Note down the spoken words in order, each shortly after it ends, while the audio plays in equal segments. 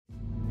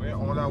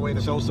on our way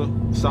to show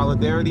some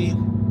solidarity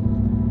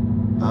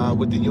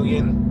with the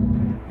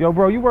union. Yo,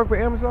 bro, you work for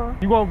Amazon?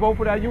 You gonna vote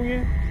for that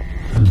union?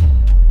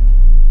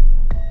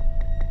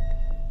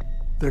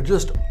 There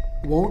just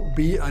won't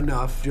be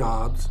enough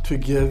jobs to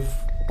give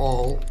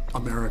all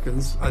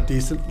Americans a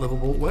decent,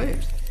 livable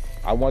wage.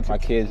 I want my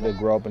kids to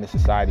grow up in a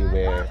society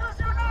where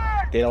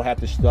they don't have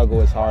to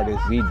struggle as hard as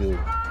we do.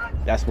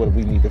 That's what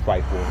we need to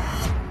fight for.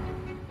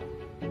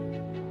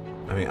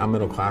 I mean, our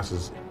middle class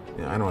is,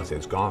 I don't want to say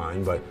it's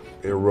gone, but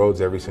it erodes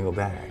every single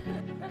day.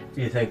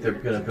 Do you think they're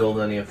going to build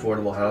any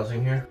affordable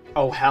housing here?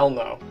 Oh, hell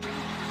no.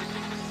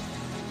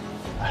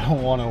 I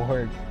don't want to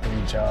work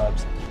 3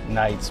 jobs,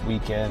 nights,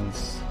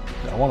 weekends.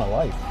 I want a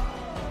life.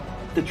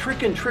 The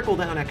trick and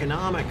trickle-down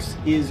economics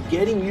is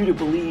getting you to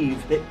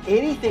believe that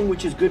anything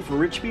which is good for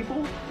rich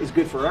people is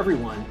good for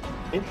everyone,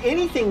 and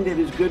anything that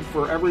is good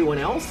for everyone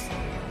else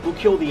will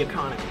kill the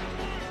economy.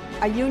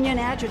 A union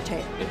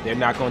agitator. If they're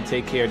not going to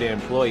take care of their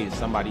employees,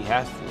 somebody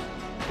has to.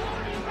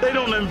 They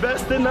don't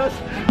invest in us.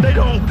 They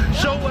don't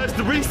show us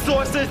the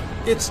resources.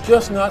 It's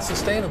just not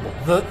sustainable.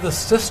 The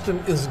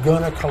system is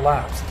gonna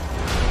collapse.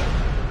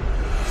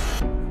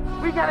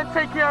 We gotta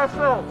take care of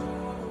ourselves.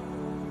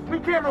 We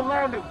can't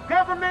rely on the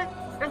government,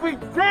 and we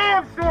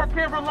damn sure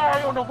can't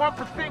rely on the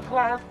 1%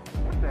 class.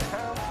 What the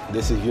hell?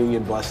 This is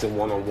union busting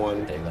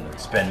 101. They're going to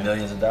spend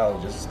millions of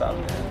dollars just to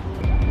stop that.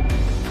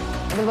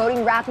 The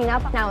voting wrapping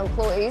up. Now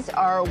employees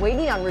are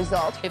waiting on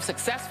results. If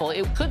successful,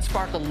 it could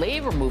spark a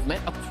labor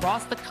movement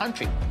across the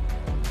country.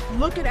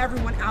 Look at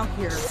everyone out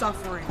here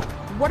suffering.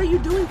 What are you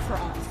doing for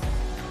us?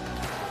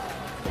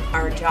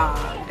 Our job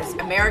as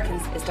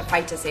Americans is to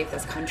fight to save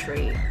this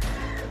country.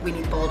 We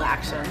need bold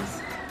actions,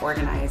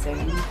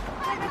 organizing. We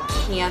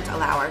can't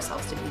allow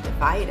ourselves to be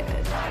divided.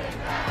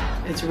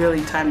 It's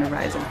really time to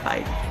rise and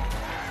fight.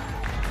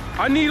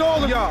 I need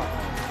all of y'all.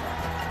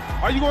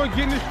 Are you going to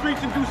get in the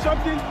streets and do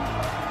something?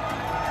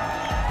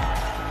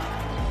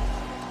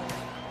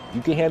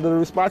 You can handle the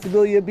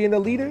responsibility of being a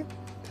leader?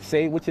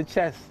 Say it with your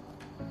chest.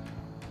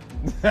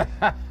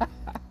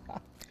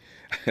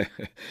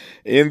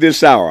 In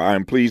this hour, I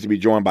am pleased to be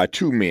joined by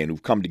 2 men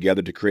who've come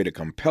together to create a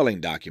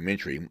compelling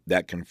documentary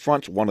that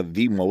confronts one of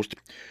the most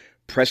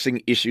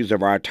pressing issues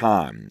of our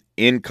time,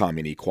 income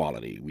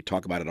inequality. We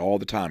talk about it all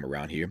the time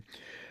around here.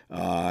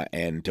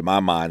 And to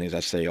my mind, as I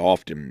say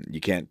often, you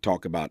can't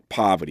talk about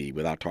poverty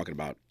without talking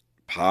about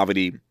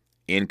poverty,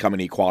 income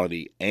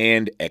inequality,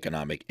 and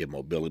economic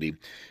immobility.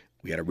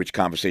 We had a rich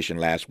conversation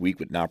last week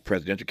with now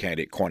presidential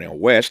candidate Cornel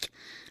West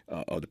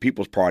of the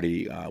People's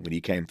Party when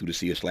he came through to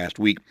see us last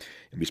week.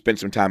 And we spent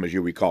some time, as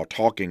you recall,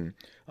 talking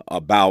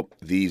about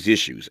these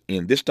issues.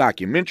 In this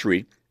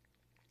documentary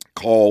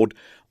called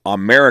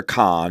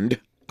AMERICONNED,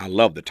 I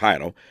love the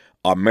title,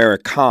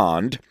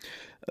 AMERICONNED,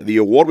 the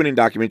award-winning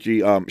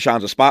documentary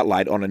shines a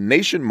spotlight on a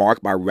nation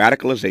marked by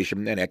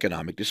radicalization and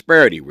economic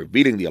disparity,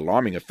 revealing the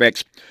alarming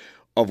effects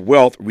of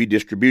wealth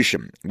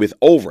redistribution with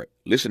over,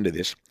 listen to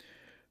this,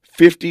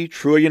 $50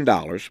 trillion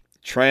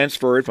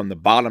transferred from the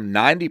bottom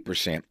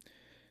 90%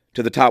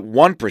 to the top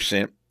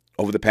 1%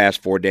 over the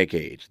past 4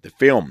 decades. The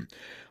film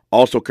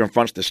also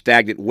confronts the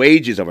stagnant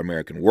wages of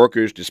American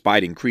workers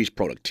despite increased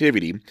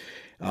productivity,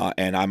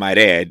 and I might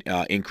add,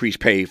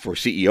 increased pay for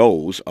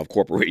CEOs of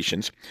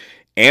corporations.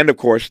 And, of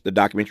course, the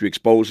documentary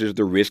exposes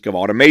the risk of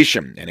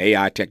automation and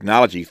AI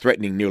technology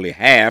threatening nearly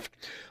half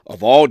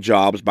of all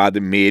jobs by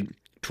the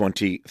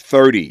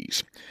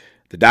mid-2030s.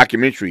 The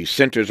documentary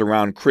centers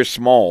around Chris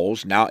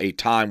Smalls, now a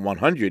Time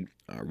 100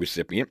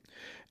 recipient,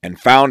 and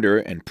founder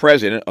and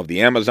president of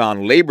the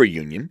Amazon Labor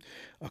Union,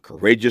 a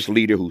courageous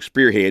leader who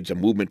spearheads a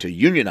movement to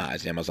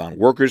unionize Amazon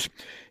workers,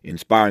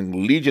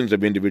 inspiring legions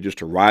of individuals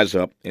to rise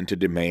up and to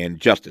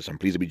demand justice. I'm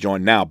pleased to be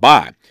joined now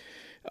by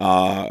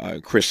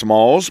Chris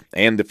Smalls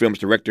and the film's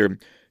director,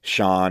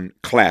 Sean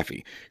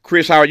Claffey.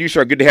 Chris, how are you,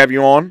 sir? Good to have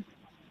you on.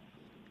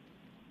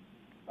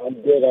 I'm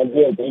good.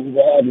 Thank you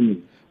for having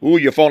me. Ooh,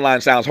 your phone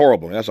line sounds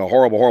horrible. That's a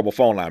horrible, horrible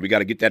phone line. We got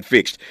to get that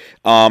fixed.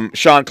 Sean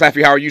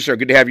Claffey, how are you, sir?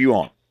 Good to have you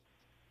on.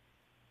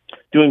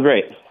 Doing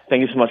great.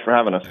 Thank you so much for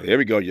having us. There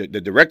we go.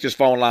 The director's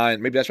phone line,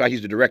 maybe that's why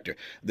he's the director.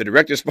 The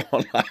director's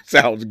phone line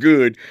sounds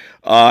good,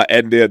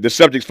 and the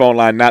subject's phone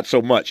line not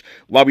so much.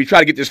 While we try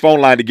to get this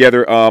phone line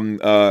together,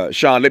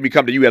 Sean, let me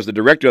come to you as the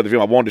director of the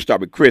film. I wanted to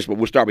start with Chris, but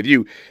we'll start with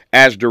you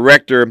as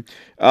director.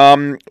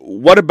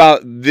 What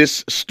about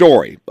this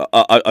story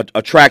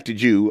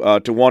attracted you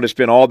to want to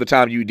spend all the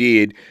time you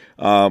did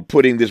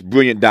putting this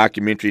brilliant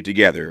documentary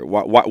together?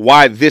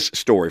 Why this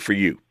story for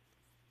you?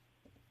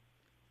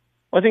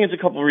 Well, I think it's a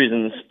couple of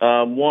reasons.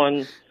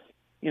 One,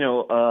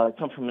 I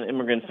come from an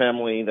immigrant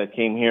family that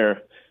came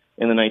here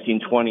in the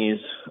 1920s,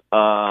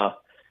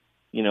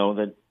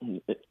 that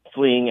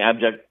fleeing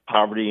abject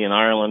poverty in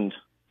Ireland.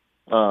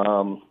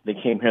 They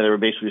came here, they were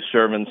basically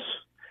servants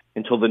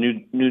until the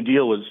New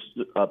Deal was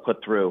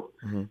put through.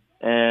 Mm-hmm.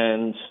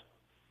 And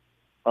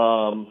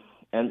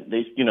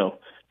they,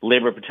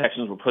 labor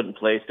protections were put in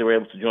place. They were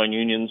able to join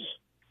unions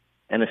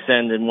and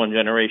ascend in one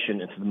generation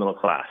into the middle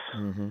class.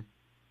 Mm-hmm.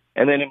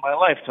 And then in my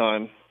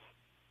lifetime,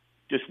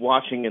 just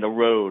watching it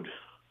erode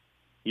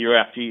year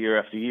after year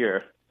after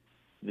year,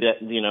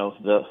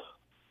 the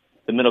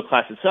middle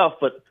class itself,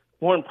 but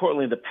more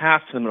importantly, the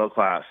path to the middle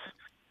class.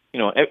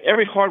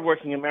 Every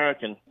hardworking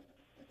American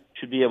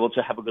should be able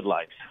to have a good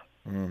life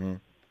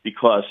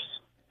because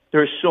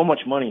there is so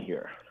much money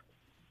here.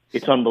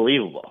 It's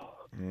unbelievable.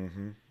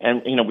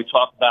 And, we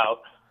talk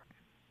about,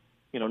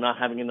 not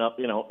having enough,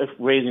 if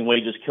raising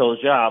wages kills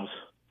jobs,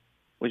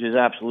 which is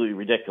absolutely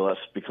ridiculous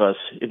because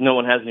if no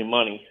one has any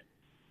money,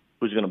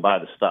 who's going to buy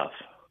the stuff?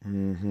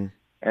 And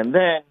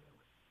then,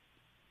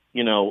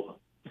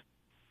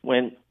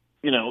 when,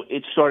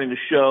 it's starting to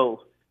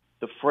show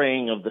the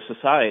fraying of the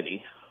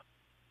society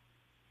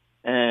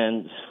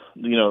and,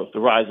 the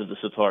rise of the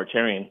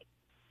totalitarian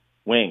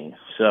wing.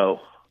 So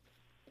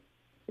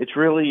it's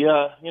really,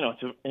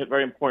 it's a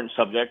very important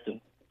subject.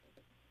 And,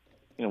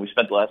 we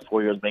spent the last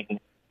 4 years making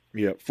it.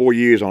 Yeah, 4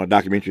 years on a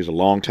documentary is a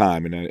long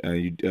time, and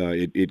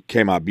it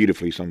came out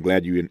beautifully, so I'm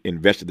glad you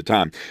invested the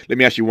time. Let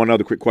me ask you one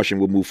other quick question.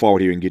 We'll move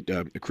forward here and get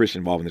Chris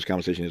involved in this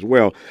conversation as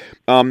well.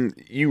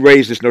 You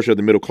raised this notion of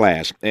the middle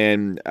class,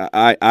 and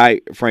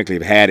I frankly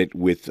have had it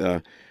with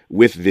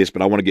this,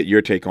 but I want to get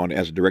your take on it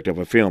as a director of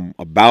a film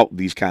about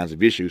these kinds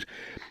of issues.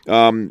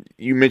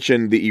 You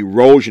mentioned the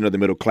erosion of the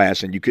middle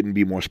class, and you couldn't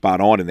be more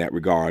spot on in that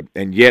regard,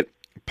 and yet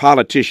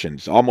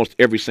politicians, almost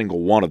every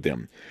single one of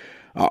them,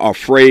 are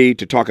afraid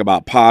to talk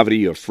about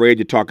poverty, afraid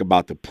to talk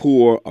about the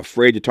poor,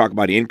 afraid to talk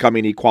about income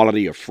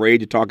inequality, afraid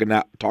to talk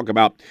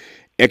about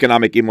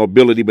economic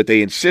immobility, but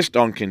they insist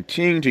on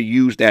continuing to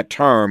use that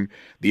term,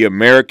 the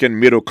American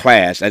middle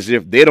class, as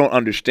if they don't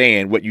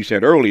understand what you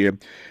said earlier,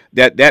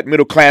 that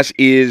middle class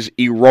is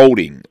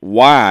eroding.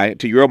 Why,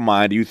 to your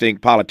mind, do you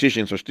think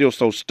politicians are still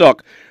so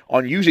stuck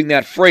on using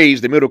that phrase,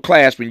 the middle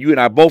class, when you and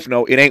I both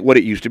know it ain't what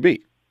it used to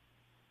be?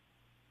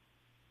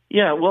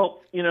 Yeah,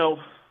 well,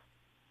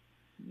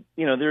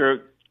 there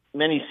are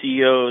many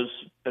CEOs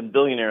and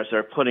billionaires that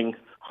are putting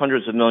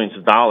hundreds of millions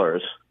of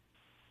dollars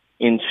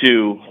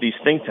into these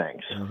think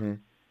tanks. And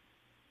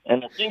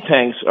the think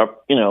tanks are,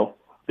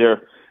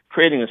 they're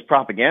creating this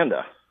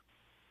propaganda.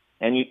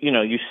 And,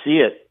 you see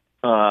it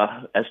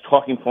as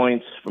talking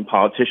points from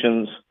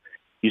politicians.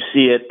 You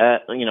see it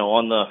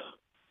on the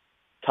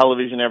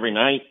television every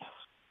night.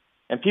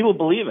 And people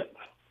believe it.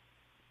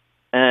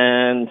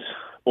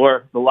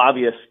 Or the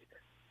lobbyists,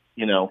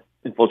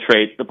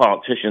 infiltrate the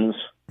politicians.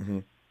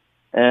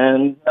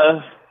 And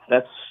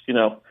that's,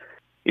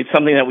 it's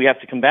something that we have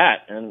to combat.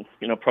 And,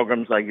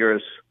 programs like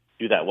yours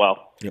do that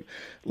well. Yep.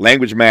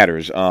 Language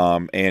matters.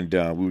 And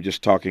we were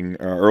just talking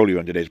earlier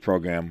on today's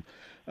program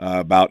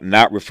about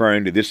not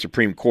referring to this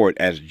Supreme Court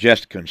as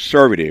just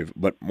conservative,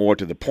 but more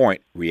to the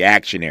point,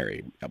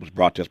 reactionary. That was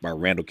brought to us by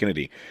Randall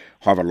Kennedy,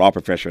 Harvard law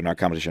professor, in our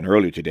conversation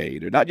earlier today.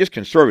 They're not just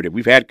conservative.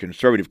 We've had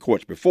conservative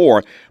courts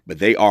before, but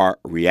they are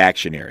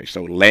reactionary.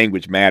 So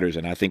language matters,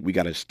 and I think we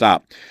got to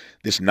stop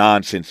this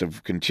nonsense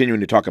of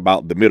continuing to talk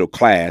about the middle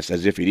class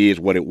as if it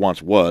is what it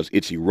once was.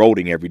 It's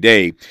eroding every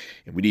day,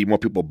 and we need more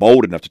people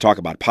bold enough to talk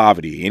about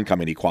poverty,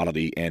 income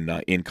inequality, and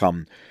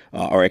income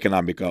or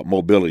economic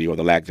mobility, or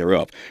the lack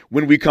thereof.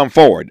 When we come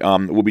forward,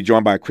 we'll be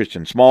joined by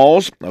Christian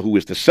Smalls, who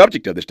is the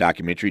subject of this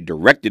documentary,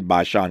 directed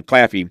by Sean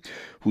Claffey,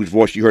 whose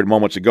voice you heard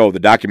moments ago. The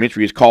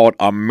documentary is called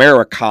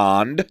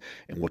AMERICONNED,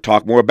 and we'll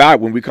talk more about it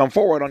when we come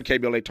forward on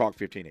KBLA Talk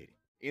 1580.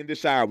 In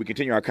this hour, we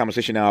continue our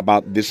conversation now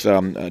about this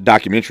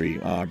documentary,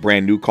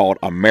 brand new, called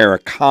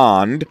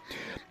AMERICONNED.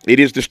 It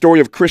is the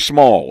story of Chris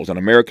Smalls, an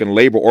American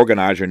labor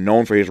organizer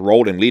known for his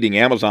role in leading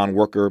Amazon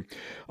worker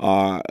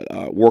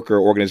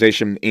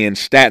organization in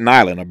Staten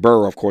Island, a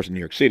borough, of course, in New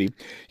York City.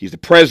 He's the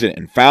president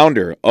and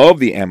founder of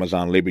the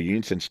Amazon Labor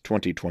Union since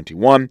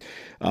 2021.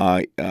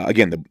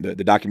 Again, the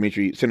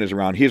documentary centers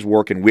around his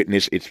work and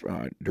witness. It's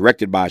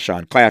directed by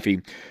Sean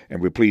Claffey, and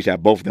we're pleased to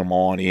have both of them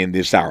on in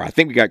this hour. I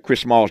think we got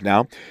Chris Smalls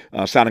now,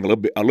 sounding a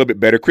little bit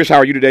better. Chris, how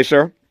are you today,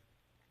 sir?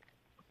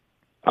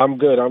 I'm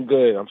good. I'm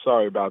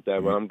sorry about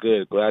that, but I'm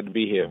good. Glad to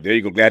be here. There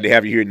you go. Glad to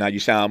have you here. Now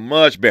you sound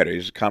much better.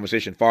 This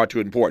conversation far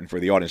too important for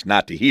the audience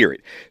not to hear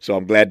it. So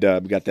I'm glad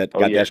we got that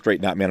that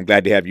straightened out, man. I'm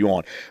glad to have you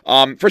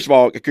on. First of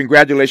all,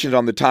 congratulations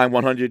on the Time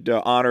 100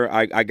 honor.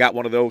 I got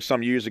one of those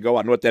some years ago.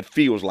 I know what that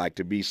feels like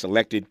to be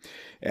selected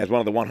as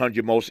one of the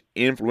 100 most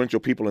influential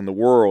people in the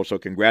world. So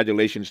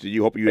congratulations to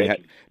you. Hope you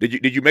had.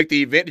 Did you make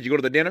the event? Did you go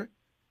to the dinner?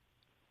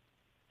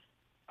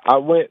 I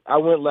went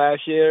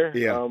last year,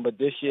 but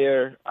this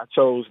year I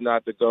chose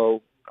not to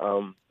go.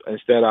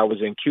 Instead, I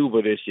was in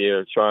Cuba this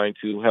year trying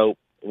to help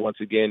once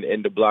again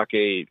end the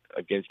blockade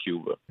against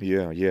Cuba.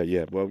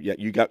 Yeah. Well,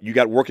 you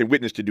got work and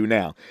witness to do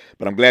now,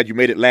 but I'm glad you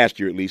made it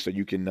last year at least, so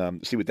you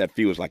can see what that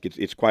feels like.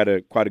 It's quite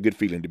a good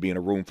feeling to be in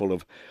a room full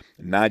of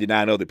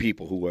 99 other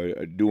people who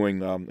are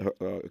doing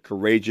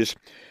courageous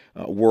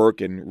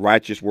work and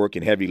righteous work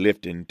and heavy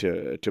lifting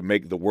to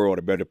make the world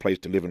a better place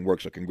to live and work.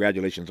 So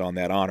congratulations on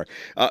that honor.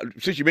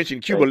 Since you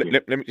mentioned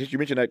Cuba,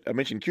 I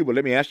mentioned Cuba,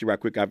 let me ask you right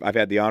quick. I've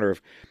had the honor of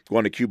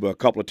going to Cuba a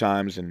couple of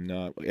times, and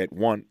at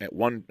one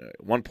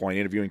point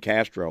interviewing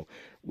Castro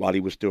while he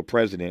was still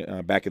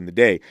president back in the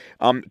day.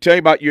 Tell me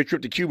about your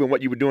trip to Cuba and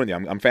what you were doing there.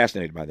 I'm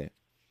fascinated by that.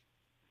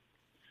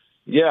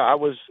 Yeah, I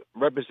was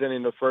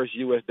representing the first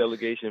U.S.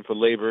 delegation for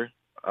labor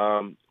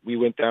We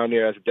went down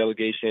there as a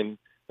delegation,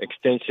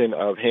 extension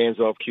of Hands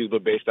Off Cuba,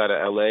 based out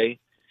of L.A.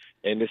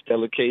 And this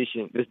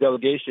delegation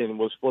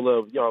was full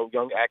of young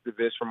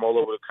activists from all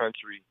over the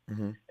country,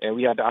 and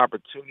we had the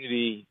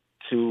opportunity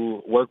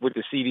to work with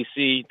the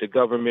CDC, the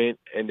government,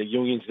 and the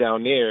unions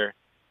down there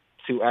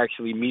to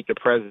actually meet the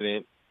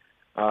president.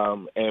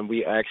 And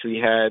we actually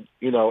had,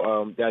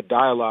 that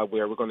dialogue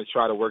where we're going to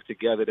try to work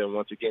together to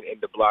once again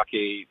end the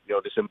blockade,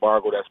 this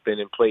embargo that's been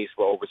in place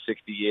for over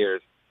 60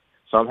 years.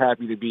 So I'm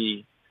happy to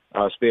be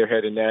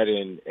spearheading that.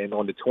 And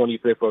on the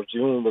 25th of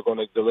June, we're going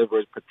to deliver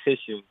a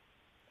petition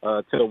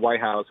to the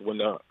White House when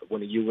the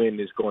UN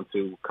is going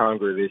to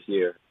Congress this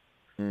year.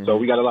 So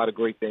we got a lot of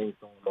great things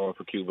going on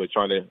for Cuba,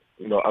 trying to,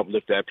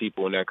 uplift that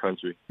people in that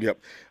country. Yep.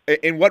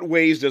 In what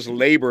ways does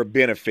labor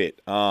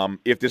benefit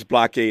if this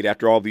blockade,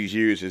 after all these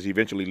years, is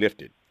eventually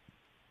lifted?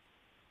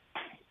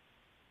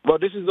 Well,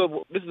 this is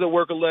a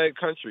worker-led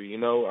country. If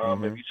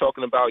you're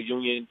talking about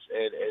unions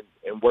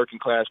and working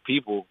class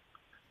people,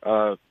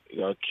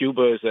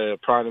 Cuba is a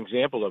prime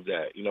example of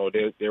that.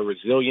 They're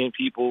resilient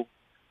people,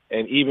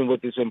 and even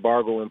with this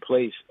embargo in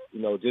place,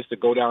 just to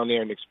go down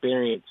there and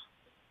experience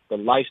the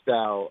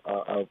lifestyle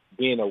of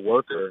being a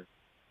worker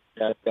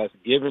that's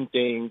given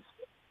things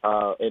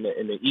in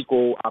an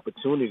equal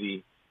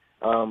opportunity,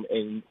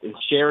 and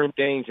sharing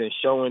things and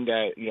showing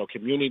that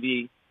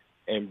community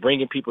and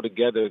bringing people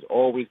together is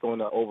always going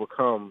to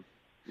overcome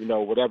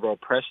whatever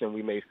oppression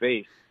we may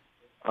face.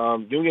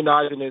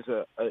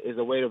 Unionizing is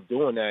a way of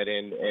doing that,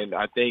 and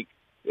I think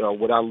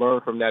what I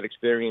learned from that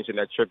experience and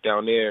that trip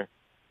down there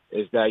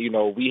is that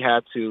we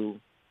have to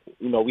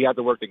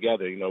work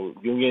together.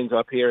 Unions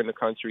up here in the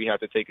country have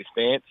to take a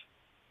stance,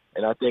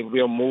 and I think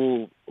we'll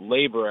move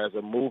labor as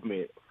a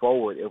movement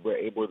forward if we're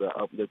able to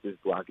uplift this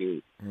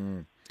blockade.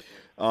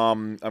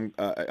 I'm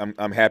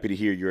happy to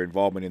hear your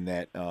involvement in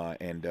that,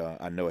 and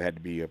I know it had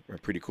to be a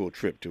pretty cool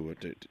trip to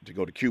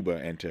go to Cuba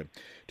and to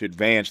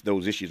advance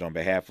those issues on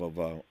behalf of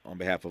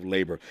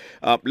labor.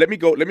 Let me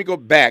go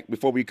back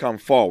before we come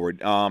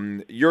forward.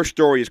 Your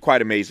story is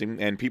quite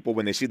amazing, and people,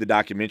 when they see the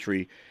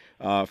documentary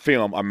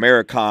film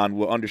AMERICONNED,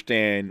 will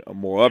understand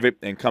more of it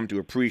and come to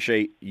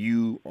appreciate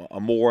you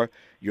more,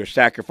 your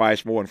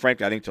sacrifice more, and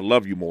frankly, I think to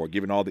love you more,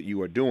 given all that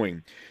you are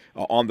doing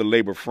on the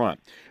labor front.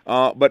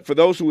 But for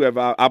those who have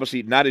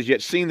obviously not as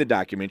yet seen the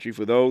documentary,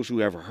 for those who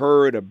have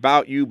heard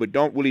about you but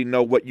don't really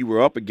know what you were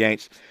up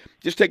against,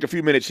 just take a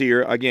few minutes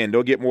here. Again,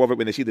 they'll get more of it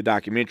when they see the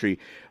documentary.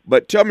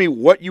 But tell me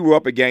what you were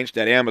up against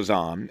at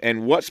Amazon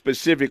and what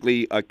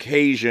specifically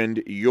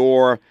occasioned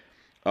your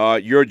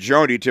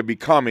journey to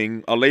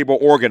becoming a labor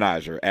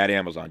organizer at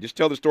Amazon. Just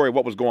tell the story of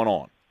what was going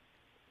on.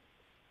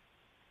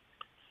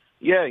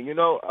 Yeah,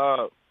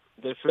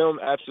 the film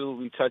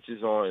absolutely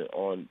touches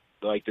on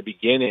like the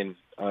beginning,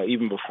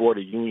 even before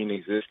the union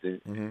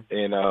existed.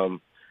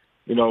 And,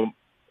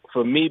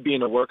 for me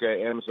being a worker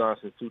at Amazon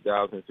since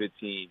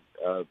 2015,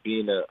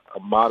 being a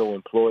model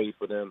employee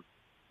for them,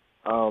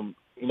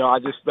 I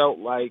just felt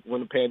like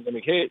when the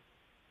pandemic hit,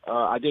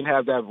 I didn't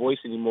have that voice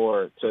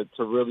anymore to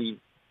really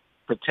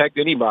protect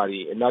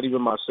anybody, and not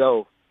even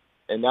myself.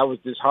 And that was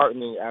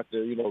disheartening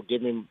after,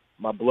 giving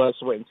my blood,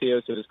 sweat, and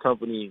tears to this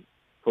company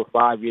for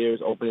 5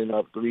 years, opening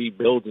up 3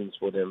 buildings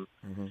for them,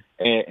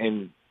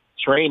 and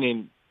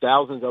training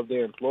thousands of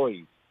their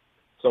employees.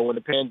 So when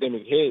the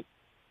pandemic hit,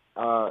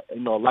 a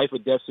life or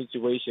death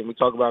situation, we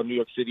talk about New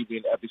York City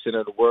being the epicenter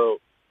of the world.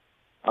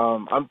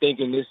 I'm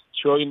thinking this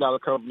 $1 trillion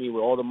company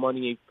with all the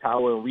money,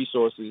 power, and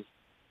resources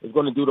is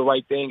going to do the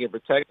right thing and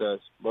protect us.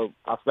 But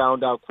I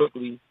found out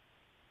quickly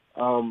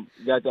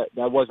that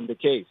wasn't the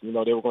case. They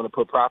were going to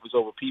put profits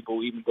over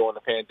people even during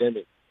the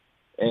pandemic.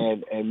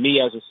 And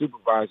me as a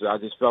supervisor, I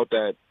just felt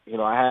that,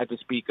 I had to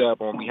speak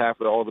up on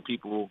behalf of all the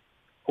people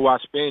who I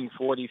spend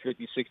 40,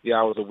 50, 60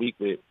 hours a week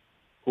with,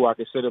 who I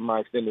consider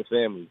my extended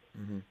family.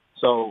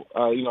 So,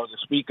 to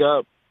speak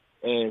up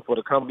and for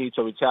the company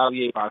to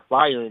retaliate by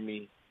firing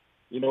me,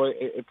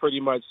 it pretty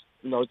much,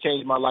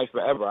 changed my life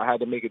forever. I had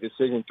to make a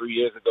decision 3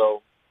 years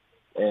ago,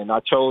 and I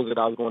chose that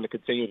I was going to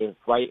continue to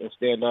fight and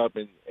stand up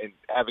and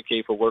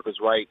advocate for workers'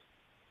 rights.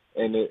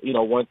 And,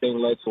 one thing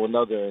led to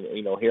another,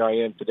 and, here I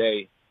am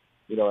today,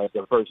 as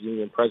the first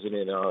union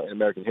president in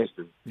American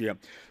history. Yeah.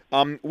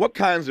 What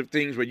kinds of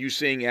things were you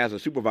seeing as a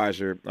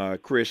supervisor,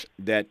 Chris,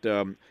 that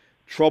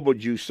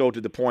troubled you so to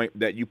the point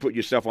that you put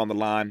yourself on the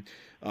line,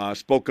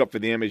 spoke up for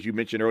them, as you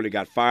mentioned earlier,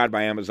 got fired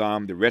by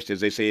Amazon? The rest,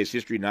 as they say, is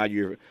history. Now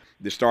you're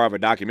the star of a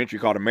documentary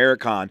called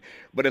AMERICONNED.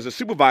 But as a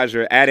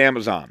supervisor at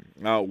Amazon,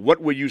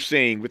 what were you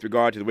seeing with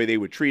regard to the way they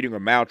were treating or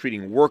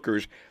maltreating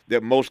workers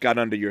that most got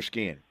under your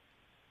skin?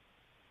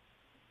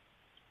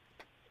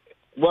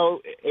 Well,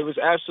 it was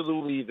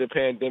absolutely the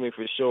pandemic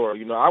for sure.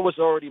 I was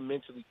already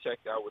mentally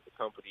checked out with the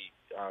company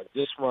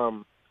just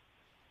from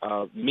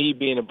me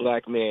being a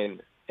black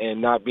man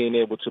and not being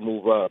able to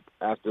move up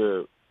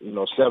after,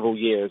 several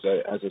years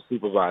as a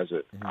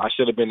supervisor. I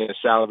should have been a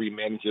salary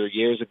manager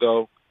years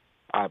ago.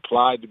 I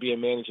applied to be a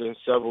manager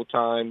several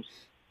times.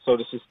 So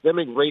the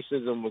systemic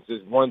racism was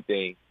just one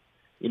thing,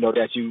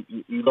 that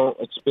you don't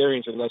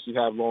experience unless you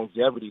have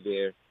longevity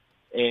there.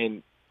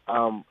 And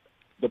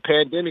the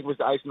pandemic was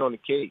the icing on the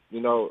cake. You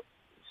know,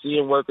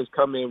 seeing workers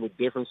come in with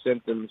different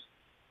symptoms,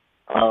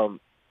 you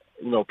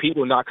know,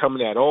 people not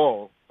coming at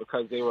all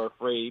because they were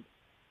afraid.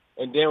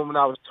 And then when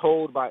I was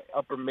told by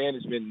upper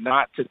management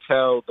not to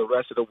tell the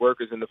rest of the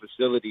workers in the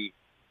facility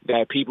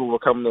that people were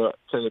coming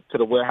to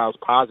the warehouse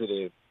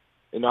positive,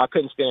 you know, I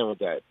couldn't stand with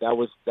that. That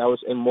was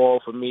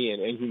immoral for me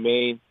and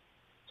inhumane.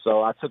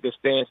 So I took a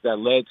stance that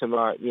led to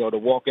my, you know, the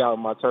walkout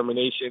and my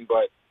termination.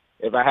 But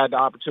if I had the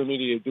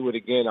opportunity to do it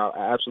again,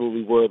 I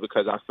absolutely would,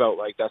 because I felt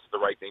like that's the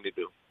right thing to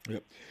do.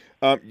 Yep.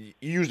 You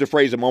used a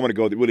phrase a moment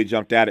ago that really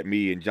jumped out at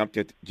me and jumped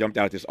out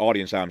at this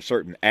audience, I'm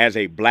certain, as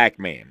a black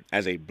man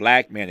at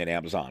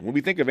Amazon. When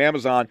we think of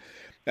Amazon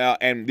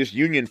and this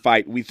union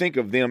fight, we think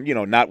of them, you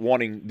know, not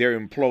wanting their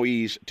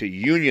employees to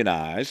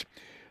unionize.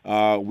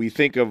 We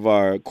think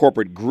of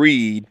corporate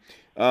greed,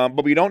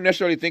 but we don't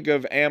necessarily think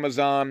of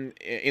Amazon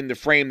in the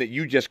frame that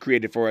you just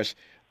created for us,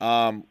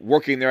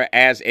 working there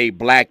as a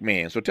black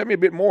man. So tell me a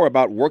bit more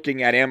about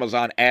working at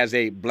Amazon as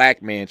a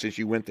black man since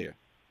you went there.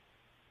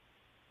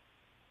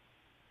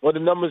 Well, the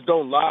numbers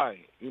don't lie.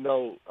 You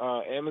know,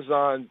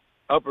 Amazon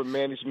upper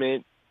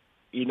management,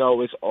 you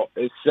know,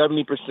 it's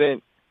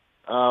 70%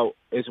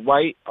 is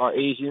white or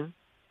Asian.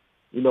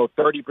 You know,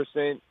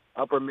 30%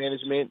 upper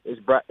management is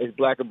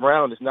black or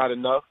brown. It's not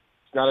enough.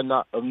 It's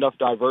not enough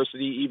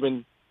diversity.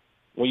 Even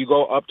when you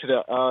go up to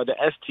the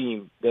S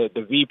team, the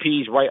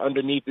VPs right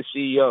underneath the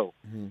CEO.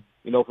 Mm-hmm.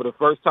 You know, for the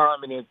first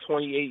time in their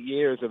 28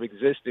 years of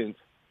existence,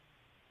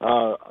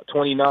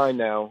 29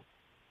 now.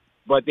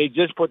 But they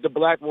just put the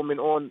black woman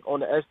on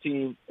the S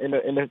team in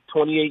the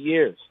 28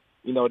 years.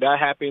 You know, that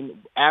happened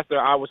after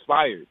I was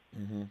fired.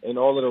 Mm-hmm. And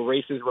all of the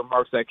racist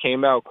remarks that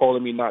came out,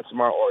 calling me not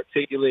smart or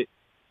articulate.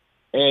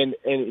 And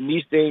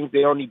these things,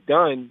 they only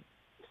done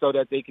so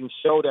that they can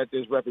show that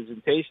there's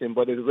representation,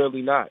 but it's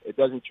really not. It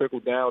doesn't trickle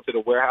down to the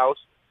warehouse,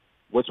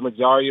 which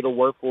majority of the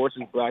workforce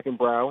is black and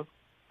brown.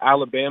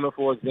 Alabama,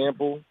 for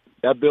example,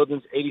 that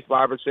building's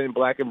 85%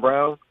 black and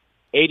brown,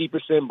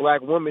 80%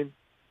 black women.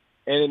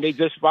 And they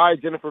just fired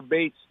Jennifer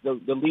Bates, the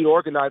lead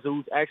organizer,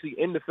 who's actually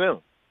in the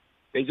film.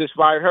 They just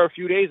fired her a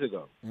few days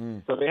ago.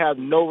 Mm. So they have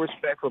no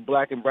respect for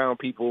black and brown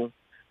people.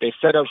 They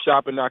set up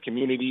shop in our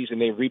communities, and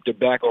they reap the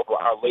back of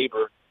our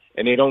labor,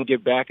 and they don't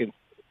get back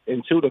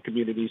into the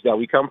communities that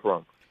we come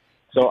from.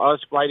 So us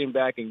fighting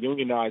back and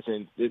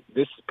unionizing,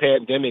 this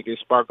pandemic has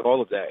sparked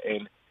all of that.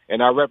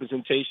 And our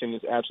representation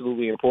is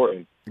absolutely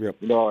important. Yep.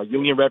 You know, our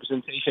union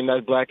representation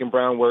as black and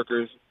brown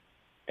workers,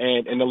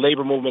 and the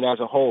labor movement as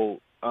a whole,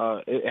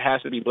 it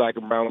has to be black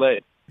and brown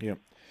led. Yeah.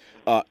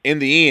 In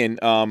the end,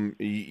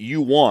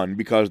 you won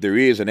because there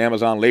is an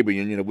Amazon labor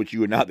union of which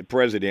you are not the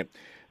president,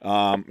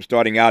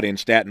 starting out in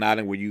Staten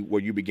Island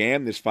where you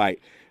began this fight.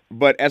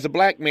 But as a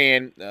black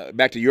man,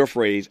 back to your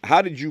phrase,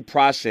 how did you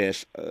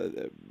process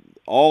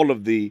all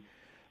of the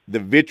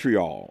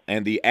vitriol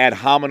and the ad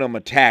hominem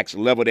attacks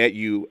leveled at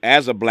you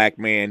as a black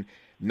man,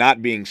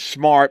 not being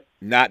smart,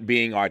 not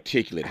being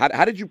articulate?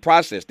 How did you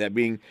process that,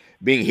 being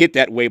hit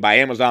that way by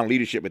Amazon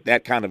leadership with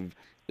that kind of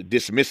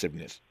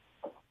dismissiveness?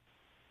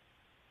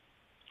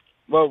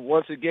 Well,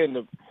 once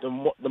again,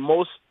 the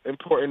most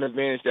important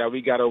advantage that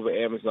we got over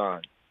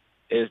Amazon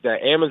is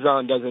that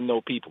Amazon doesn't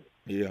know people.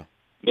 Yeah.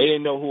 They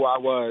didn't know who I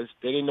was.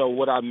 They didn't know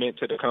what I meant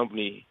to the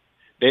company.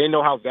 They didn't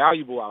know how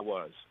valuable I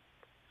was.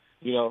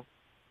 You know,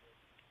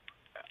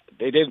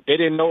 they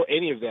didn't know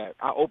any of that.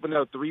 I opened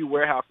up 3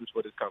 warehouses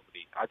for this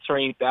company. I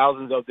trained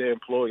thousands of their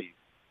employees.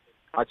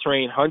 I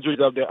trained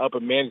hundreds of their upper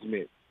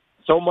management.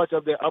 So much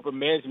of their upper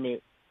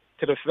management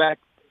to the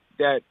fact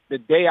that the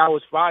day I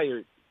was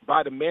fired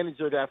by the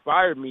manager that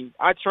fired me,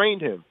 I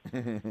trained him.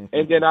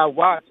 And then I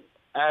watched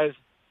as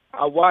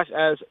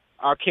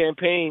our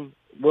campaign,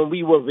 when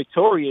we were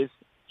victorious,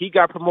 he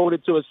got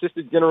promoted to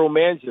assistant general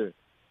manager.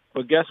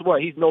 But guess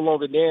what? He's no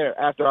longer there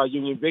after our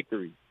union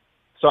victory.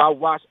 So I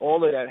watched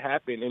all of that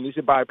happen, and this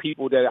is by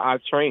people that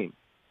I've trained.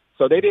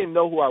 So they didn't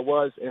know who I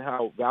was and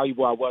how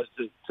valuable I was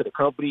to the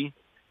company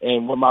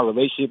and what my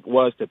relationship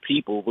was to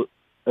people,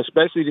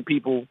 especially the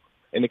people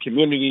in the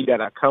community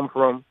that I come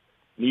from,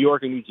 New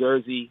York and New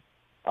Jersey.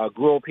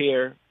 Grew up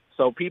here.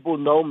 So people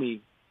know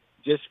me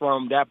just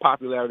from that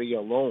popularity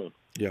alone.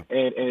 Yeah.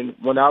 And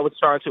when I was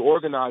trying to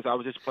organize, I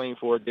was just playing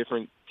for a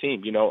different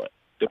team, you know,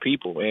 the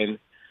people. And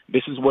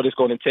this is what it's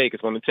going to take.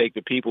 It's going to take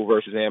the people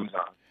versus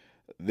Amazon.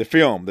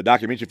 The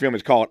documentary film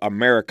is called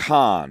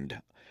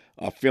AMERICONNED,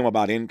 a film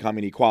about income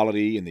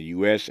inequality in the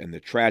U.S. and the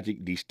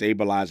tragic,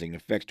 destabilizing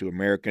effects to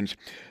Americans.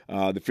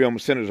 The film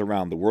centers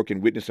around the work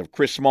and witness of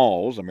Chris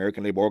Smalls,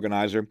 American labor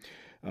organizer,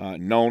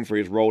 known for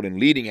his role in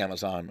leading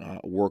Amazon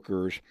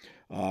workers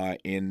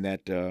in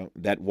that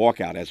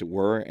walkout, as it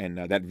were, and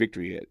that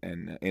victory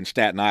in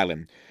Staten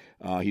Island.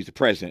 He's the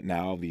president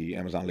now of the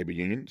Amazon Labor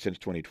Union since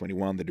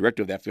 2021. The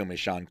director of that film is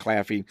Sean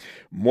Claffey.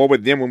 More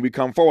with them when we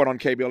come forward on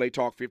KBLA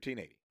Talk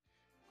 1580.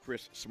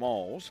 Chris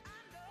Smalls,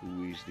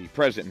 who is the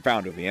president and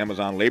founder of the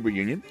Amazon Labor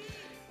Union,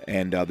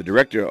 and the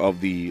director of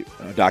the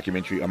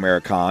documentary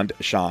AMERICONNED,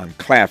 Sean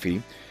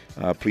Claffey.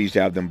 Pleased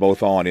to have them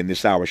both on in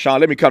this hour. Sean,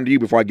 let me come to you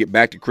before I get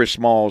back to Chris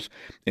Smalls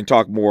and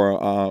talk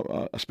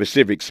more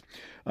specifics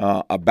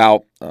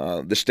about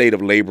the state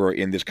of labor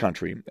in this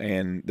country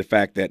and the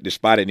fact that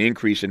despite an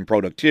increase in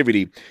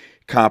productivity,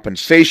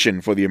 compensation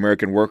for the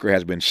American worker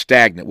has been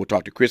stagnant. We'll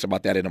talk to Chris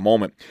about that in a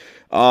moment.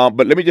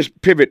 But let me just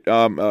pivot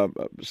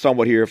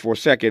somewhat here for a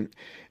second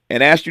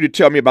and ask you to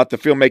tell me about the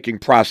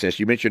filmmaking process.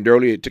 You mentioned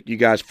earlier it took you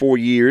guys 4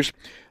 years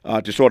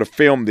to sort of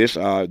film this.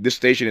 This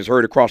station is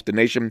heard across the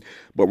nation,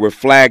 but we're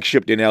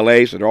flagshipped in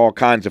L.A., so there are all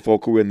kinds of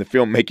folk who are in the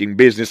filmmaking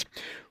business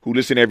who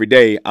listen every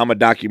day. I love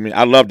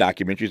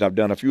documentaries. I've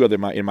done a few of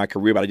them in my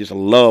career, but I just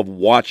love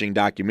watching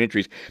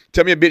documentaries.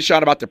 Tell me a bit,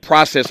 Sean, about the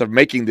process of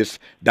making this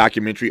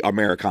documentary,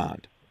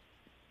 AMERICONNED.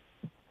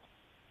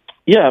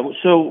 Yeah,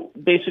 so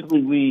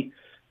basically we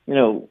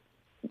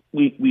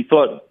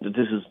thought that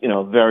this is,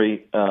 a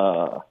very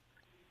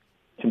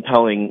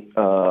compelling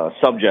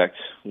subject.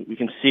 We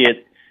can see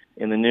it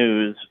in the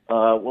news.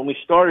 When we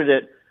started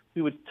it,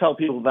 we would tell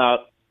people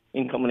about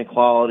income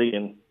inequality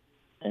and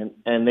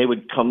they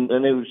would come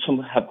and they would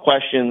have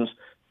questions.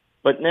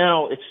 But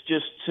now it's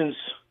just since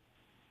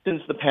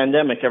the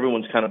pandemic,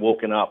 everyone's kind of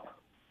woken up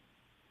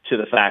to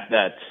the fact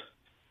that,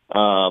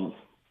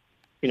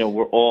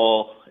 we're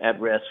all at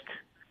risk.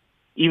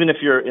 Even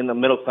if you're in the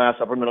middle class,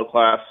 upper middle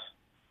class,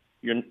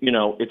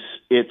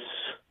 it's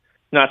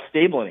not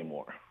stable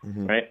anymore,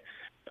 right?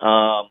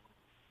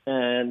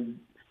 And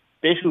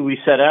basically we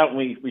set out and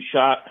we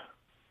shot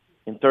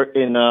in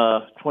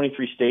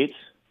 23 states.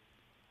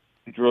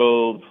 We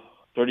drove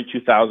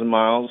 32,000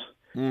 miles,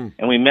 and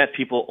we met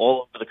people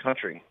all over the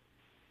country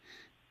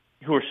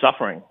who are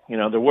suffering.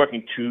 They're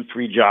working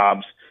 2-3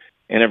 jobs,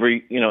 and every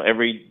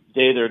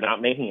day they're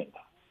not making it.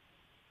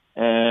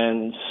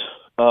 And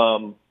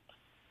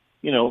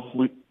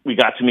we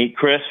got to meet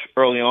Chris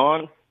early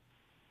on,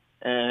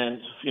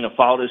 and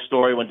followed his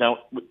story, went down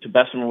to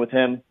Bessemer with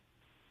him,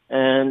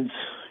 and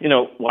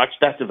watched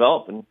that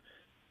develop, and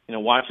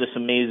watch this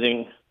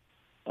amazing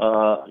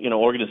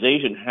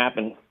organization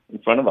happen in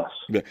front of us.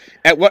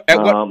 At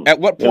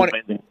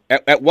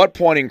what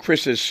point in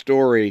Chris's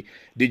story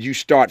did you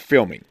start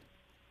filming?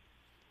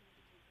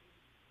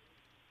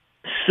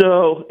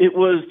 So it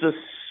was the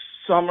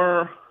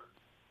summer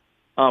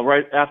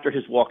right after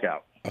his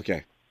walkout.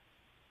 Okay.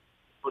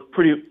 But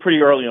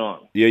pretty early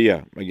on.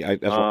 Yeah.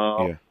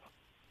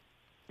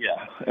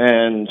 Yeah,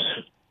 and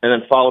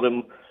then followed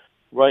him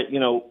right.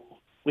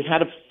 We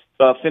had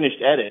a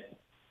finished edit,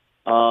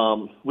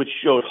 which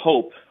showed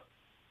hope.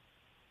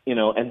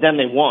 And then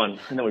they won,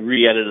 and then we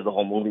re-edited the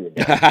whole movie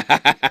again.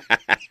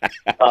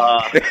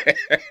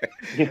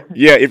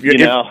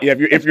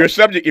 If your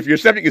subject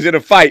is in a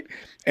fight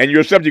and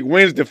your subject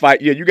wins the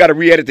fight, you got to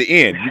re-edit the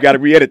end. You got to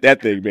re-edit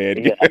that thing,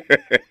 man.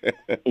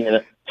 Yeah,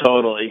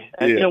 totally.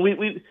 And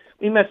we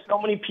met so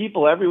many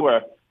people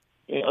everywhere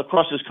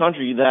across this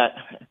country that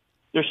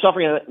they're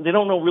suffering, and they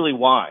don't know really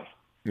why.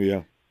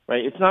 Yeah.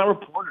 Right. It's not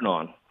reported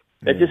on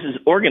that this is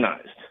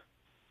organized.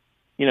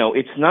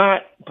 It's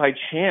not by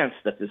chance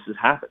that this has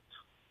happened.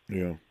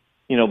 Yeah.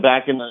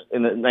 Back in the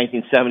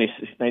 1970s,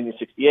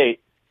 1968,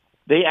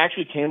 they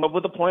actually came up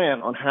with a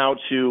plan on how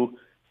to,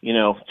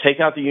 take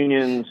out the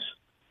unions,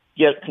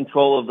 get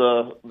control of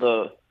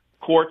the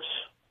courts,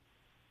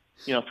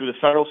 through the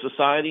Federal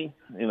Society,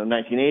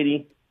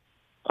 1980.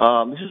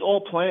 This is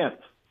all planned.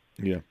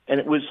 Yeah. And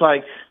it was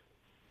like,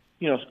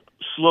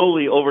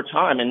 slowly over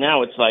time, and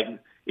now it's like,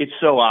 it's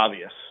so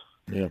obvious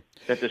that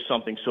there's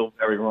something so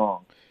very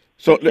wrong.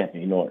 So can't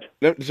be ignored.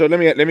 So let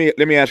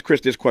me ask Chris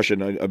this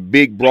question, a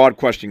big broad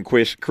question,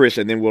 Chris,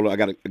 and then I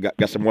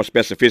got some more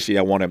specificity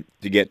I want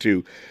to get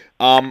to.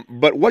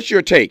 But what's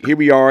your take? Here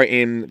we are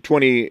in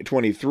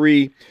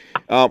 2023.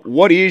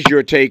 What is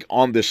your take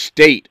on the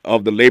state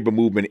of the labor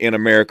movement in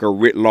America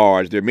writ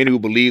large? There are many who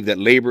believe that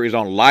labor is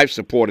on life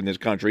support in this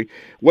country.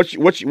 What's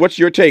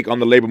your take on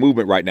the labor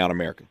movement right now in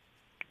America?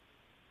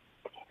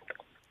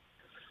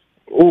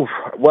 Oof.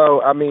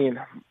 Well, I mean,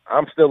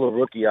 I'm still a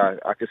rookie. I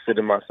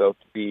consider myself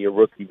to be a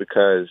rookie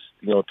because,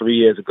 3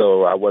 years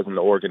ago, I wasn't an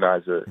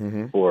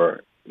organizer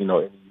for,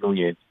 any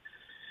union.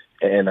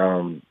 And,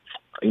 I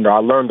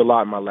learned a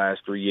lot in my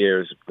last 3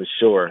 years for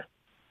sure.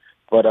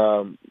 But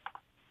I'm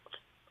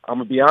going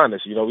to be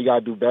honest, we got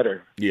to do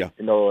better. Yeah.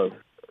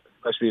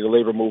 Especially the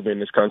labor movement in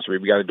this country.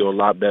 We got to do a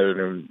lot better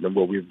than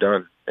what we've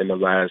done in the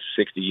last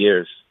 60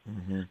 years.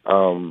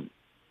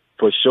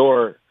 For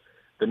sure.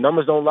 The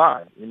numbers don't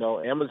lie.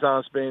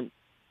 Amazon spent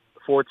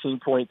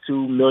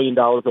 $14.2 million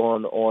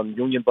on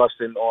union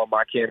busting on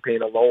my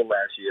campaign alone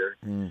last year.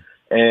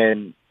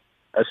 And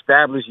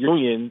established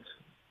unions,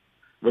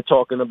 we're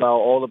talking about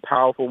all the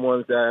powerful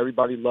ones that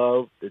everybody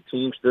loves, the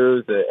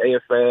Teamsters, the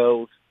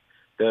AFLs,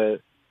 the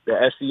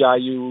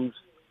SEIUs,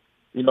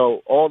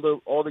 all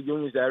the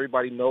unions that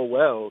everybody know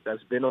well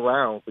that's been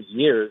around for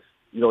years,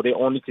 they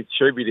only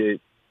contributed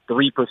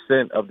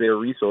 3% of their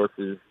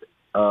resources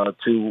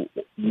to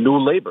new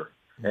labor.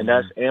 And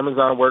that's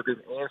Amazon workers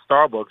and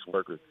Starbucks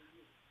workers.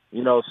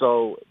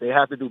 So they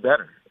have to do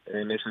better.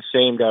 And it's a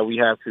shame that we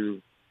have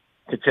to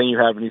continue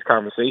having these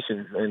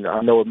conversations. And I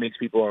know it makes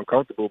people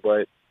uncomfortable,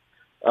 but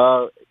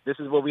this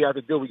is what we have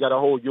to do. We got to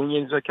hold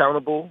unions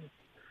accountable,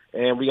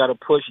 and we got to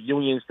push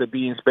unions to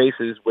be in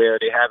spaces where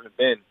they haven't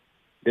been.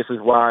 This is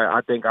why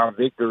I think our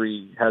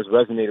victory has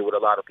resonated with a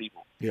lot of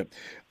people. Yeah.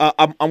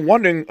 I'm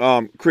wondering,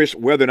 Chris,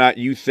 whether or not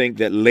you think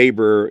that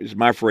labor, is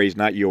my phrase,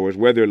 not yours,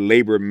 whether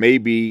labor may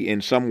be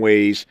in some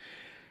ways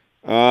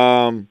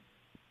scared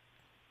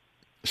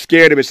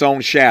of its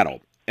own shadow.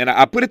 And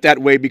I put it that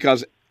way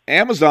because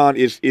Amazon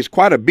is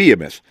quite a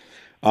behemoth.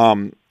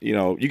 You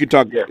can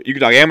talk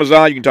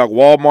Amazon, you can talk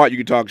Walmart, you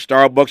can talk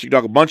Starbucks, you can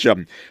talk a bunch of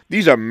them.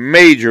 These are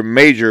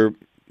major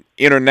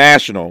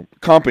international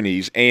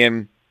companies,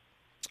 and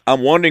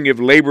I'm wondering if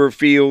labor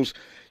feels,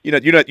 you know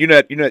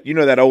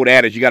that old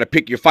adage, you got to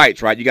pick your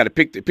fights, right? You got to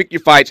pick your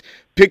fights,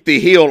 pick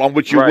the hill on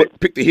which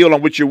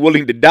you're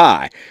willing to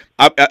die.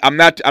 I'm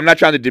not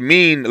trying to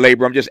demean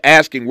labor. I'm just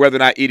asking whether or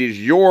not it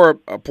is your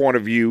point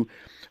of view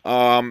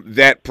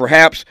that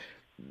perhaps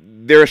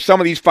there are some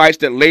of these fights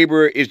that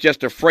labor is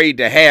just afraid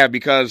to have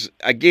because,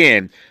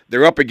 again,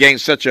 they're up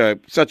against such a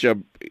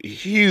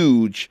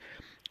huge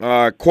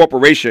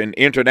corporation,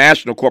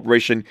 international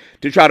corporation,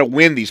 to try to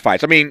win these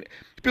fights. I mean,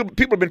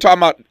 people have been talking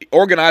about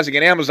organizing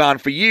in Amazon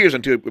for years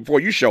before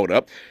you showed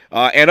up,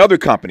 and other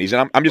companies.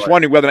 And I'm just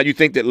wondering whether or not you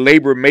think that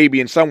labor may be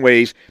in some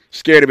ways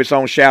scared of its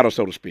own shadow,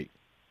 so to speak.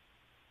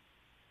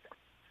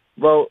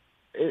 Well,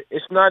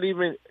 it's not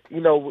even,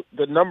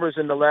 the numbers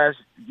in the last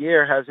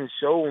year hasn't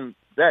shown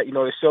that.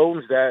 It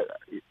shows that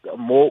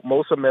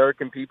most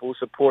American people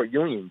support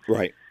unions.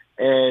 Right.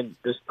 And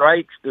the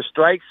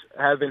strikes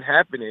have been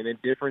happening in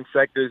different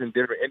sectors and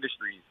different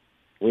industries.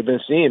 We've been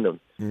seeing them.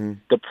 Mm-hmm.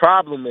 The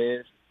problem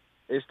is,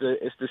 it's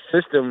the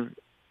system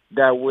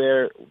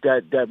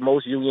that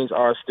most unions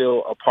are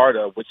still a part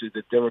of, which is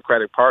the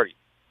Democratic Party.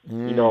 A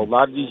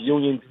lot of these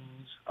unions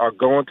are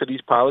going to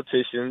these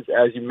politicians,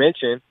 as you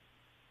mentioned.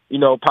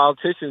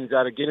 Politicians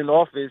got to get in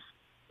office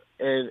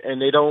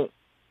and they don't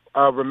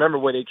remember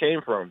where they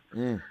came from.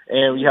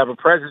 And we have a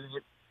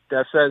president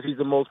that says he's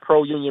the most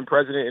pro-union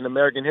president in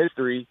American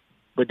history,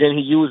 but then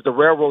he used the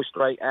Railroad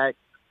Strike Act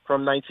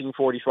from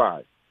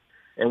 1945.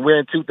 And we're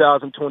in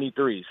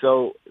 2023.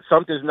 So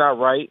something's not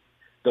right.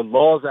 The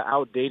laws are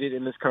outdated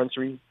in this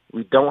country.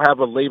 We don't have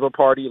a labor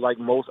party like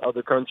most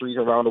other countries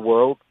around the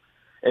world.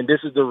 And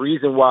this is the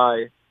reason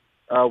why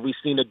we've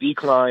seen a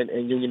decline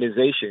in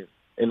unionization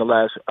in the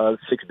last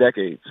 6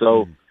 decades.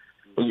 So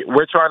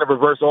we're trying to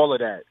reverse all of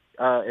that.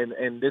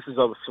 And this is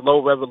a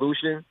slow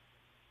revolution,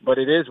 but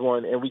it is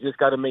one. And we just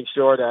got to make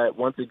sure that,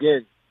 once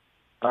again,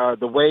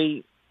 the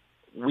way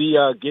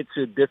we get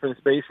to different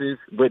spaces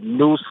with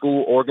new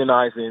school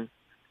organizing,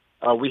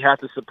 we have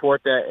to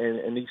support that,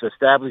 and these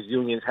established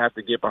unions have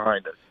to get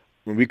behind us.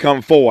 When we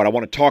come forward, I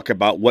want to talk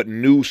about what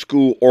new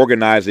school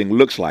organizing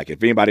looks like.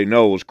 If anybody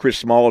knows, Chris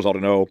Smalls ought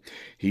to know.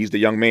 He's the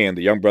young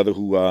brother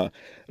who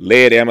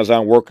led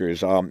Amazon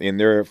workers in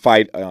their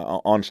fight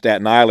on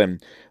Staten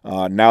Island,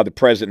 now the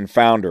president and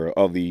founder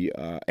of the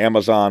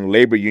Amazon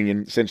Labor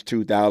Union since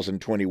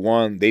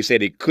 2021. They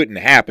said it couldn't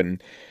happen,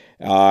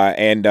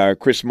 and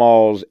Chris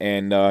Smalls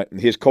and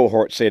his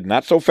cohort said,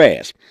 not so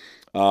fast.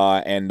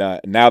 And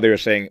now they're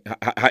saying,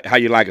 how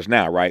you like us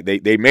now, right?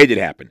 They made it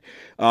happen.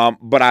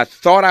 But I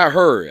thought I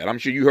heard, and I'm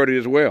sure you heard it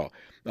as well,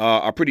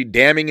 a pretty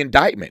damning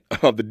indictment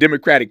of the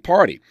Democratic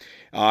Party.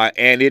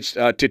 And it's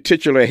to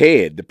titular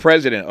head, the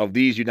president of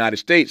these United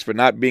States, for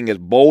not being as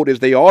bold as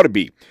they ought to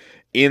be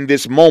in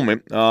this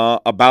moment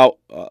about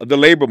the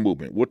labor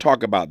movement. We'll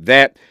talk about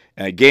that.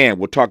 And again,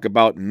 we'll talk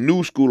about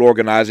new school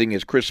organizing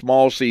as Chris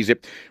Smalls sees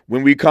it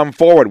when we come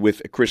forward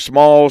with Chris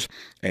Smalls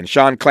and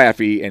Sean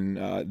Claffey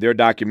and their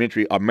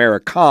documentary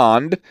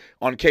AMERICONNED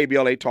on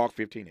KBLA Talk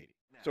 1580.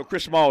 So,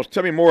 Chris Smalls,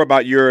 tell me more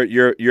about your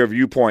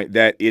viewpoint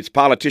that it's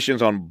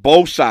politicians on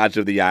both sides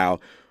of the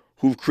aisle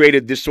who've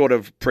created this sort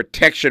of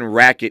protection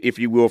racket, if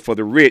you will, for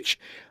the rich,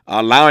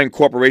 allowing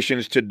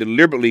corporations to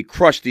deliberately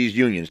crush these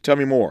unions. Tell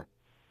me more.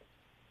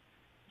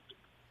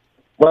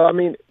 Well, I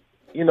mean,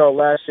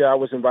 last year I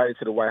was invited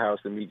to the White House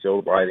to meet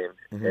Joe Biden,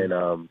 and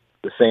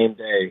the same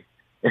day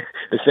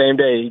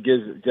he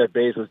gives Jeff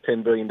Bezos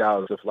 $10 billion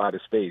to fly to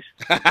space.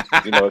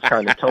 It's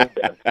kind of tone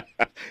deaf.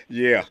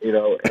 Yeah.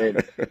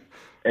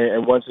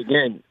 And once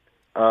again,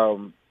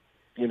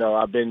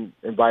 I've been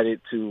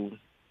invited to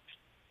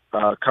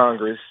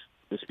Congress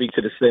to speak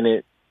to the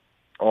Senate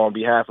on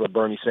behalf of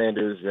Bernie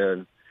Sanders,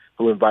 and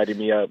who invited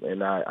me up,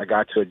 and I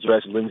got to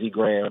address Lindsey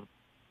Graham,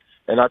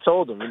 and I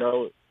told him,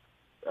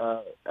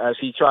 as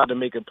he tried to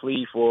make a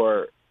plea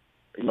for,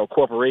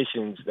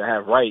 corporations to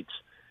have rights,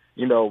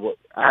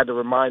 I had to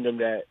remind him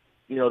that,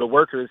 the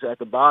workers at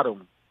the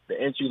bottom,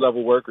 the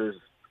entry-level workers,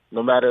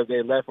 no matter if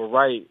they're left or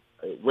right,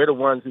 we're the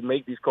ones who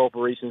make these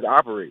corporations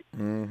operate.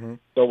 Mm-hmm.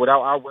 So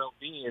without our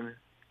well-being,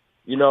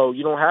 you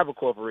don't have a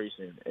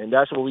corporation. And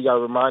that's what we got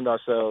to remind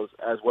ourselves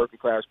as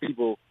working-class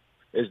people,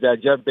 is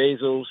that Jeff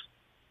Bezos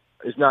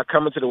is not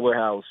coming to the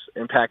warehouse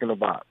and packing a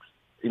box.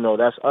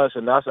 That's us,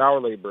 and that's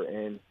our labor.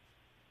 And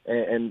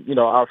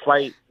our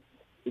fight,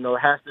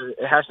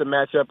 it has to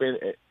match up in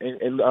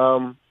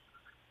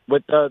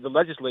with the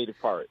legislative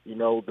part.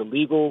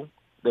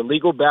 The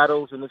legal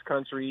battles in this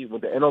country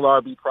with the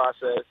NLRB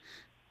process,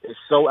 is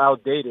so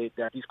outdated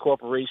that these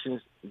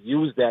corporations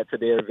use that to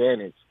their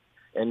advantage,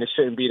 and it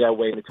shouldn't be that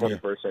way in the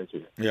 21st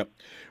century. Yep.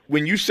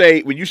 When you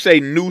say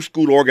new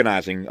school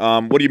organizing,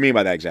 what do you mean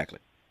by that exactly?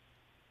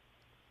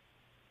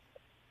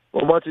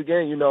 Well, once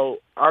again, you know,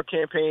 our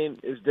campaign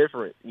is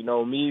different. You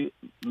know, me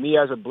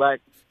as a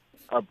black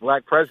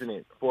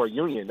president for a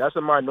union, that's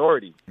a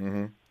minority.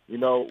 Mm-hmm. You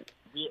know,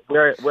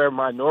 we're a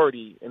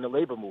minority in the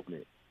labor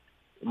movement.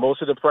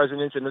 Most of the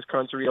presidents in this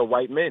country are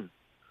white men,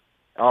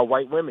 are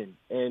white women,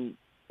 and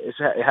it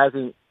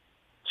hasn't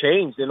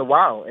changed in a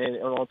while. And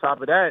on top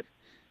of that,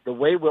 the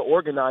way we're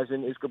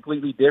organizing is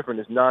completely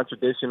different. It's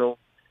non-traditional.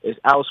 It's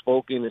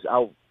outspoken. It's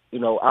out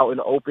in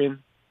the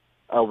open.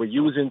 We're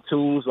using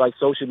tools like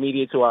social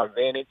media to our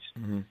advantage.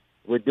 Mm-hmm.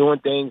 We're doing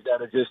things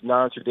that are just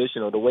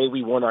non-traditional. The way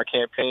we won our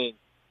campaign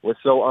was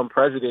so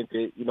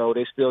unprecedented. You know,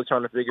 they're still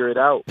trying to figure it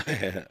out.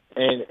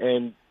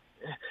 and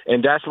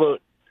that's what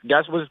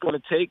it's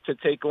going to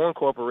take on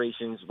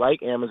corporations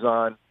like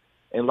Amazon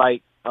and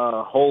like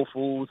Whole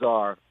Foods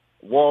or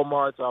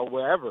Walmart or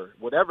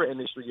whatever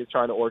industry you're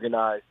trying to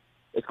organize.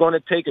 It's going to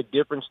take a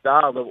different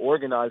style of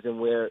organizing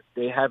where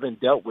they haven't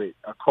dealt with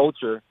a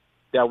culture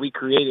that we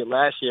created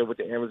last year with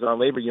the Amazon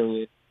Labor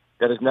Union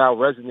that has now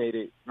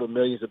resonated with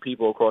millions of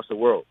people across the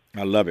world.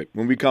 I love it.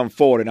 When we come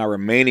forward in our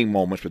remaining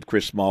moments with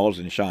Chris Smalls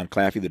and Sean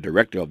Claffey, the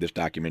director of this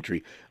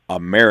documentary,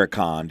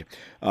 AMERICONNED,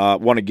 I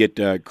want to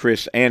get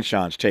Chris and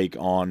Sean's take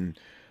on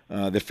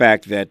the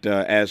fact that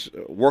as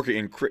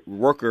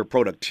worker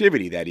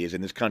productivity, that is,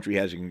 in this country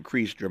has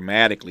increased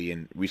dramatically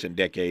in recent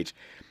decades,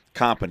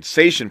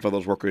 compensation for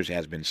those workers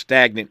has been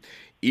stagnant,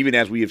 even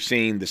as we have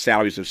seen the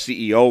salaries of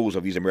CEOs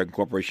of these American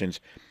corporations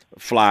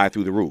fly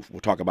through the roof.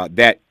 We'll talk about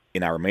that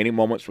in our remaining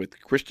moments with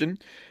Christian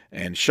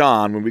and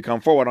Sean when we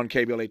come forward on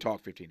KBLA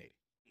Talk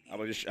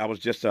 1580. I was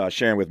just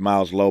sharing with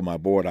Miles Lowe, my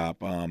board op,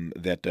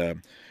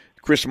 that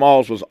Chris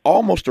Smalls was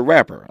almost a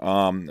rapper.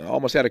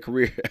 Almost had a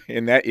career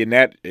in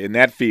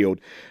that field.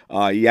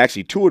 He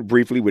actually toured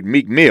briefly with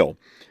Meek Mill.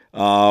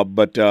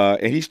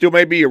 And he still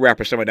may be a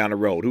rapper somewhere down the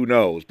road. Who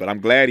knows? But I'm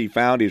glad he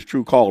found his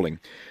true calling,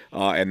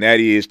 and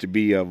that is to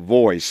be a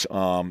voice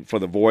for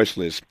the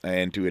voiceless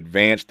and to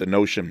advance the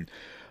notion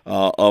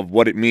of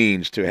what it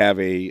means to have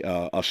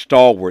a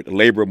stalwart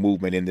labor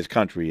movement in this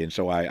country. And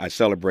so I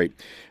celebrate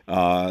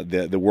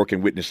the work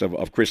and witness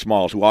of Chris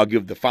Smalls, who I'll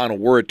give the final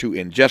word to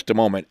in just a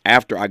moment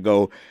after I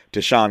go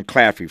to Sean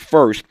Claffey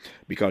first,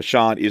 because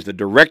Sean is the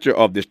director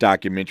of this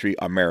documentary,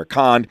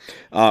 AMERICONNED.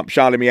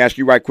 Sean, let me ask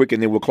you right quick,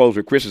 and then we'll close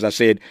with Chris. As I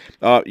said,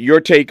 your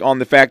take on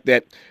the fact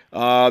that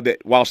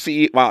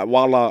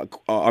while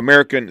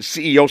American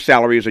CEO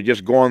salaries are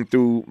just going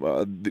through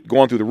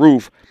the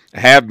roof,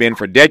 have been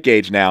for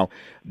decades now,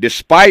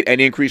 despite an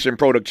increase in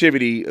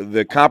productivity,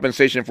 the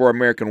compensation for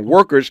American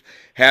workers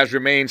has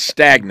remained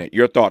stagnant.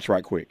 Your thoughts,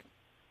 right quick.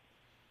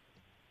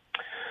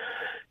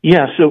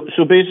 Yeah, so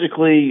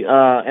basically,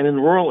 and in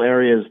rural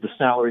areas, the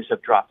salaries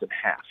have dropped in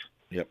half.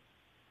 Yep.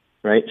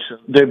 Right? So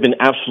they've been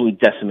absolutely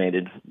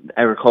decimated.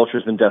 Agriculture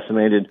has been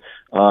decimated.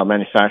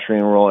 Manufacturing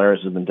in rural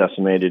areas has been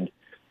decimated.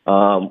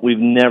 We've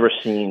never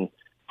seen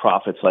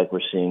profits like we're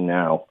seeing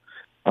now.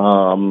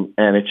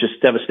 And it's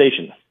just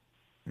devastation.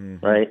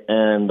 Mm-hmm. Right?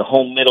 And the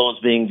whole middle is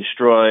being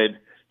destroyed.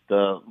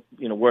 The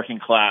working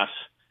class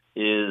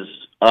is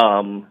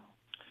sliding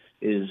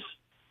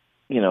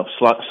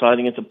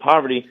into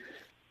poverty.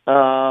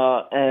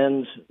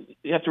 And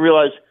you have to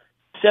realize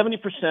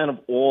 70% of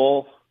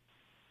all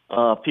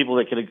people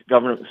that get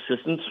government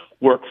assistance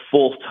work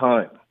full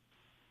time.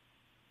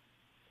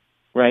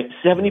 Right?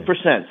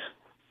 70%.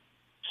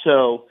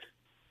 So,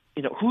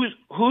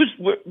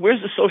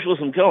 where's the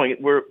socialism going?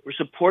 We're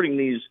supporting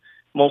these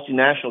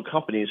multinational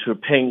companies who are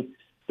paying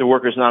their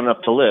workers not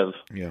enough to live.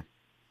 Yeah.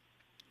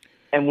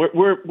 And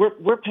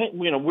we're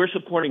paying, we're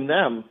supporting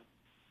them.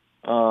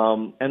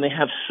 And they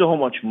have so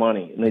much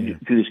money, and they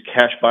do these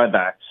cash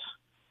buybacks.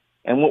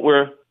 And what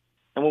we're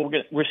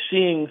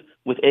seeing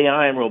with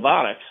AI and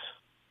robotics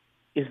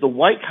is the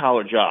white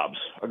collar jobs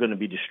are going to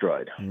be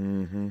destroyed.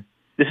 Mm-hmm.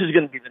 This is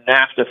going to be the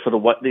NAFTA for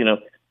the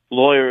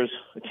lawyers,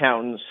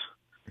 accountants,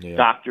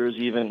 doctors,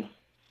 even.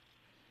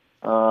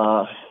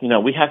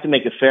 We have to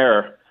make it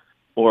fair,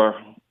 or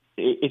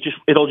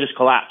it'll just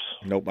collapse.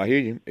 Nope, I hear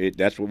you.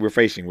 That's what we're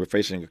facing. We're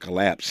facing a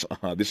collapse.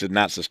 This is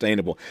not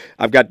sustainable.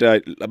 I've got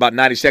about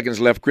 90 seconds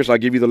left. Chris, I'll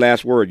give you the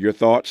last word. Your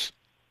thoughts?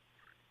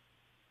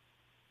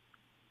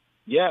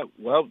 Yeah,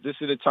 well, this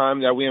is the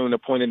time that we're in a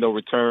point of no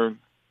return.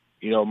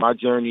 My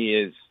journey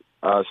is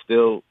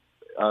still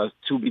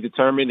to be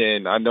determined,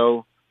 and I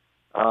know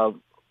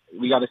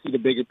we got to see the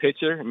bigger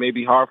picture. It may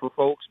be hard for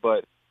folks,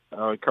 but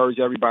I encourage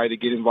everybody to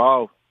get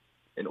involved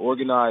and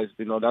organize.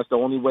 That's the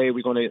only way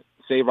we're going to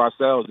save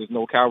ourselves. There's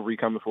no cavalry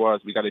coming for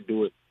us. We got to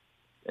do it.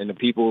 And the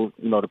people,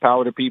 the power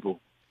of the people.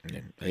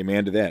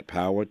 Amen to that.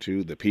 Power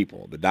to the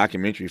people. The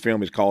documentary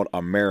film is called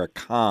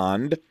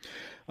AMERICONNED,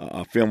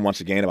 a film,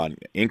 once again, about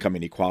income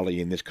inequality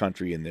in this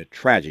country and the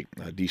tragic,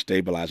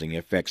 destabilizing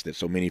effects that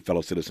so many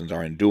fellow citizens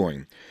are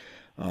enduring.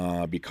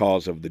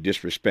 because of the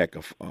disrespect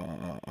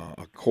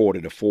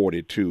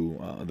afforded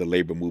to the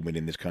labor movement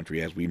in this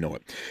country as we know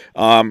it.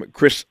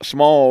 Chris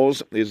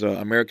Smalls is an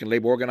American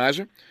labor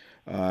organizer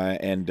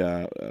and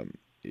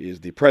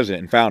is the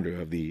president and founder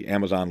of the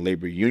Amazon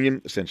Labor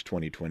Union since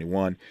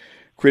 2021.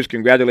 Chris,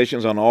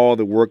 congratulations on all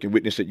the work and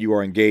witness that you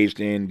are engaged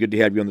in. Good to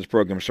have you on this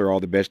program, sir.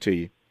 All the best to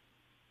you.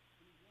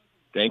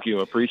 Thank you.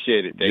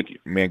 Appreciate it. Thank you.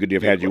 Man, good to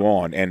have had you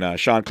on. And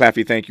Sean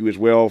Claffey, thank you as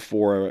well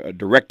for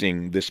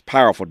directing this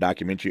powerful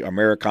documentary,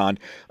 AMERICONNED.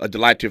 A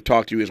delight to have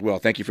talked to you as well.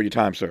 Thank you for your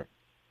time, sir.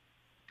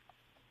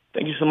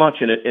 Thank you so much.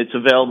 And it's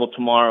available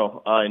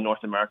tomorrow in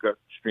North America,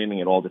 streaming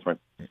at all different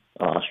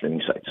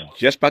streaming sites.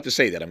 Just about to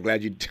say that. I'm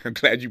glad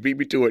you beat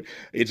me to it.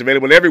 It's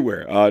available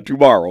everywhere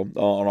tomorrow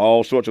on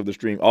all sorts of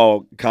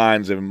all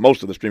kinds of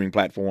most of the streaming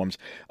platforms.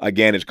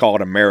 Again, it's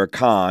called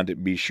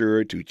AMERICONNED. Be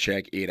sure to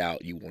check it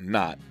out. You will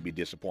not be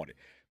disappointed.